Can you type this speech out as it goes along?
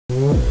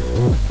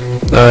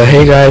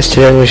Hey guys,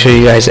 today I'm going to show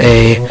you guys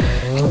a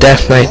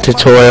Death Knight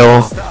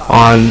tutorial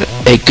on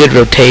a good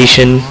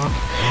rotation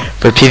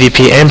for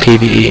PvP and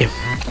PvE.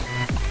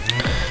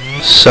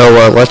 So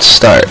let's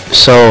start.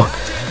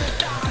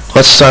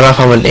 Let's start off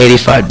on an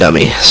 85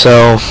 dummy.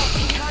 So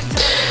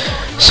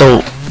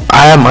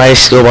I have my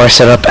skill bar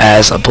set up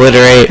as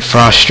Obliterate,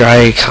 Frost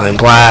Strike, Cunning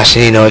Blast,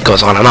 and it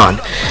goes on and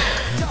on.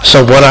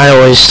 So what I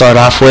always start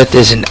off with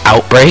is an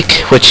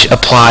Outbreak, which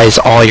applies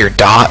all your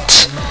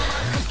dots.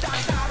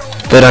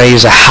 Then I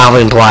use a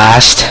Howling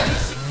Blast.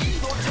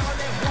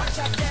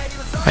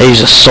 I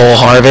use a Soul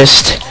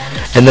Harvest,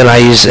 and then I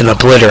use an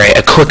Obliterate,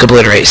 a quick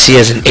Obliterate. See,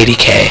 as an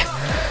 80k.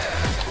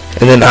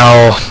 And then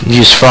I'll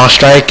use Frost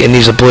Strike and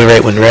use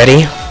Obliterate when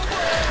ready.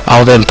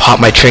 I'll then pop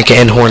my Trinket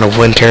and Horn of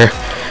Winter,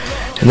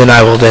 and then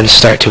I will then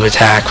start to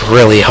attack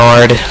really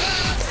hard.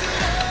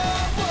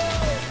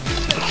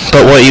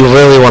 But what you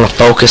really want to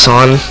focus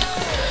on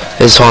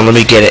is, hold on, let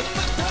me get it.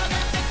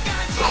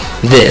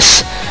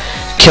 This.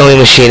 Killing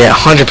Machine at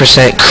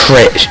 100%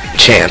 crit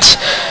chance,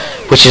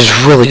 which is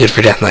really good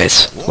for Death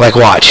Knights. Like,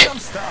 watch.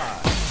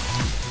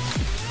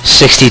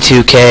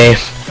 62k.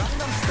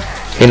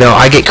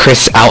 I get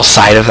crits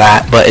outside of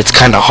that, but it's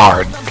kind of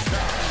hard.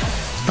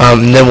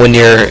 And then when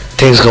your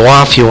things go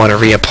off, you want to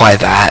reapply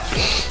that.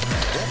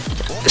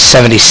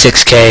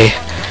 76k.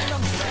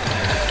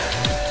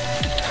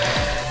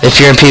 If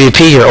you're in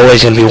PvP, you're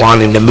always going to be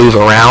wanting to move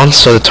around,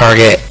 so the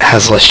target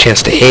has less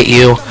chance to hit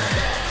you,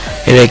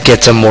 and it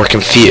gets them more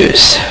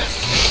confused.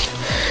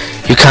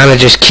 You kind of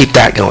just keep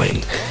that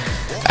going.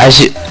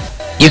 As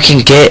you can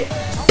get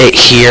it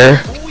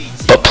here,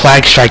 but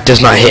Plague Strike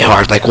does not hit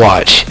hard. Like,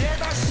 watch.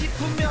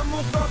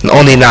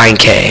 Only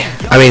 9k.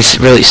 I mean, it's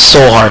really,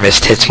 Soul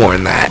Harvest hits more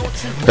than that.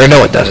 Or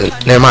no, it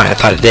doesn't. Never mind, I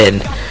thought it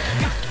did.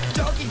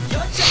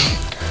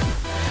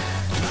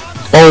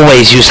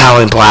 Always use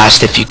Howling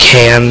Blast if you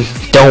can.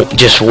 Don't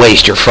just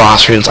waste your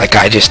Frost Runes like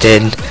I just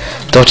did.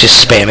 Don't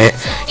just spam it.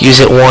 Use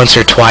it once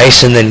or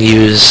twice and then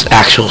use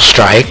actual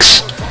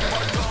strikes.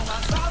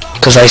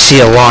 Because I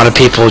see a lot of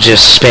people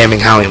just spamming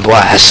Howling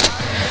Blast.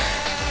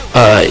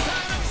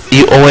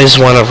 You always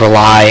want to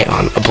rely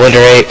on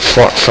Obliterate,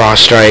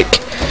 Frost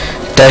Strike,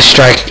 Death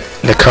Strike,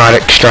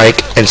 Necrotic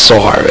Strike, and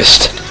Soul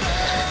Harvest.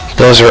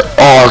 Those are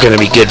all going to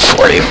be good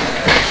for you.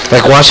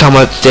 Like, watch how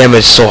much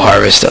damage Soul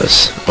Harvest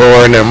does.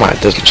 Or, never mind,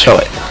 it doesn't show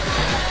it.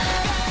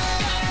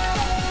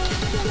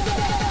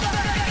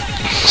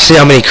 See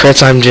how many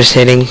crits I'm just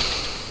hitting?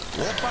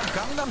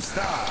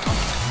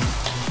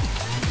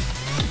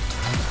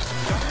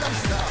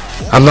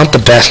 I'm not the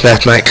best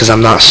Death Knight because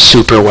I'm not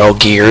super well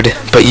geared,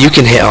 but you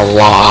can hit a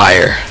lot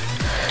higher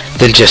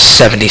than just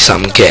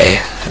 70-something K.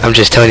 I'm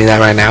just telling you that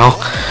right now.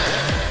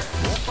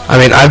 I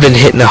mean, I've been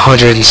hitting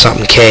 100 and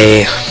something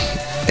K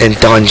in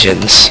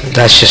dungeons.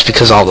 That's just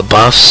because of all the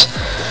buffs.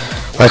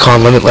 Like,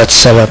 on limit, let's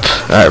set up.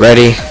 Alright,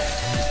 ready?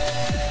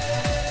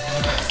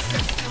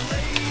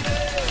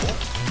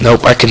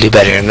 Nope, I can do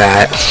better than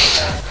that.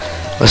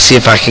 Let's see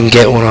if I can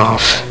get one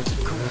off.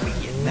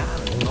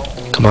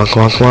 Come on,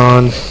 come on, come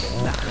on.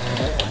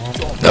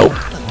 Nope.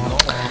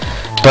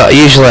 But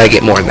usually I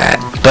get more than that.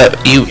 But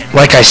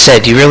like I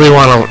said, you really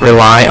want to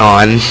rely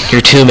on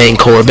your two main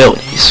core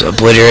abilities,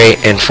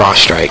 Obliterate and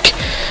Frost Strike.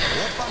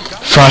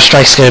 Frost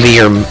Strike's going to be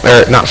your,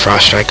 not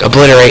Frost Strike,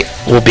 Obliterate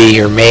will be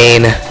your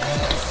main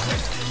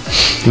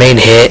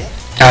hit,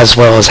 as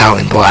well as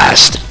Howling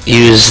Blast.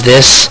 Use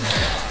this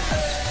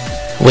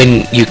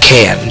when you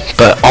can,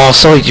 but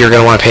also you're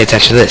going to want to pay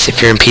attention to this.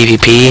 If you're in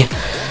PvP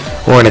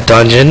or in a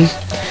dungeon,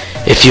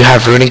 if you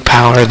have runic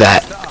power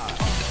that,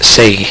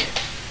 say,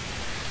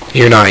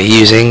 you're not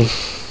using,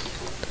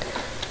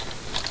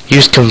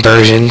 use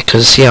Conversion,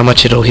 because see how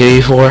much it'll heal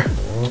you for?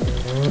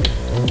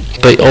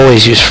 But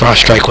always use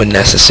Frost Strike when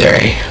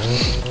necessary.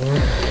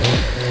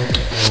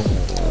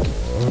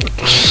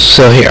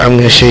 So here, I'm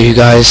going to show you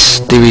guys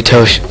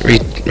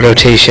the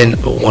rotation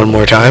one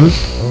more time.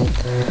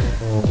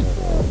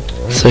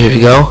 So here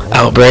we go,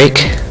 Outbreak,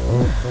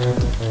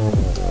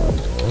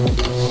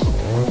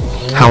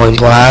 Howling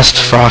Blast,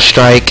 Frost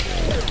Strike,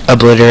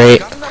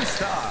 Obliterate.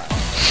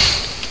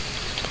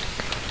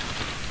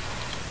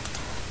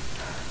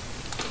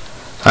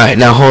 Alright,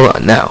 now hold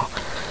on, now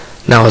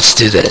let's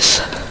do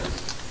this.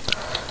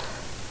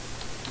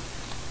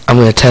 I'm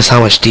going to test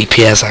how much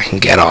DPS I can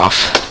get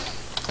off.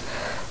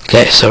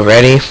 Okay, so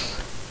ready?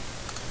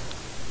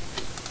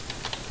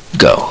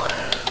 Go.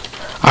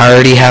 I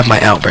already have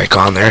my Outbreak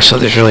on there, so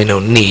there's really no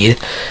need.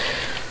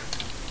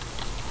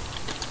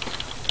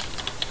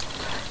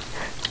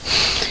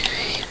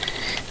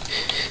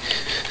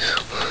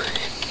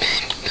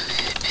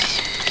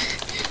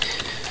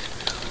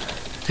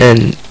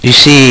 And you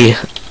see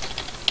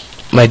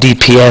my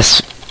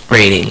DPS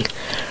rating.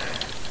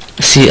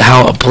 See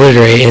how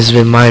Obliterate has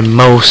been my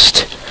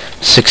most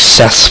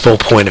successful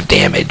point of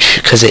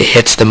damage, because it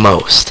hits the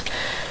most.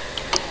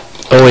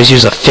 Always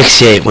use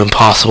Asphyxiate when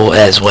possible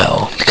as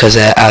well, because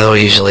that'll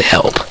usually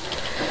help.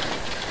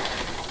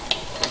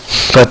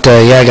 But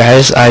yeah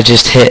guys, I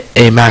just hit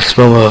a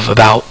maximum of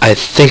about, I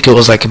think it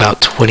was like about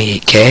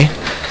 28k.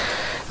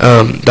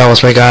 That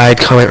was my guide.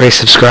 Comment, rate,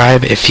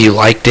 subscribe if you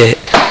liked it.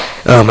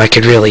 I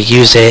could really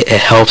use it.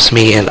 It helps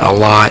me in a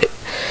lot.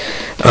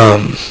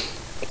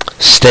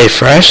 Stay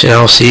fresh, and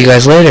I'll see you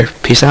guys later.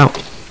 Peace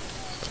out.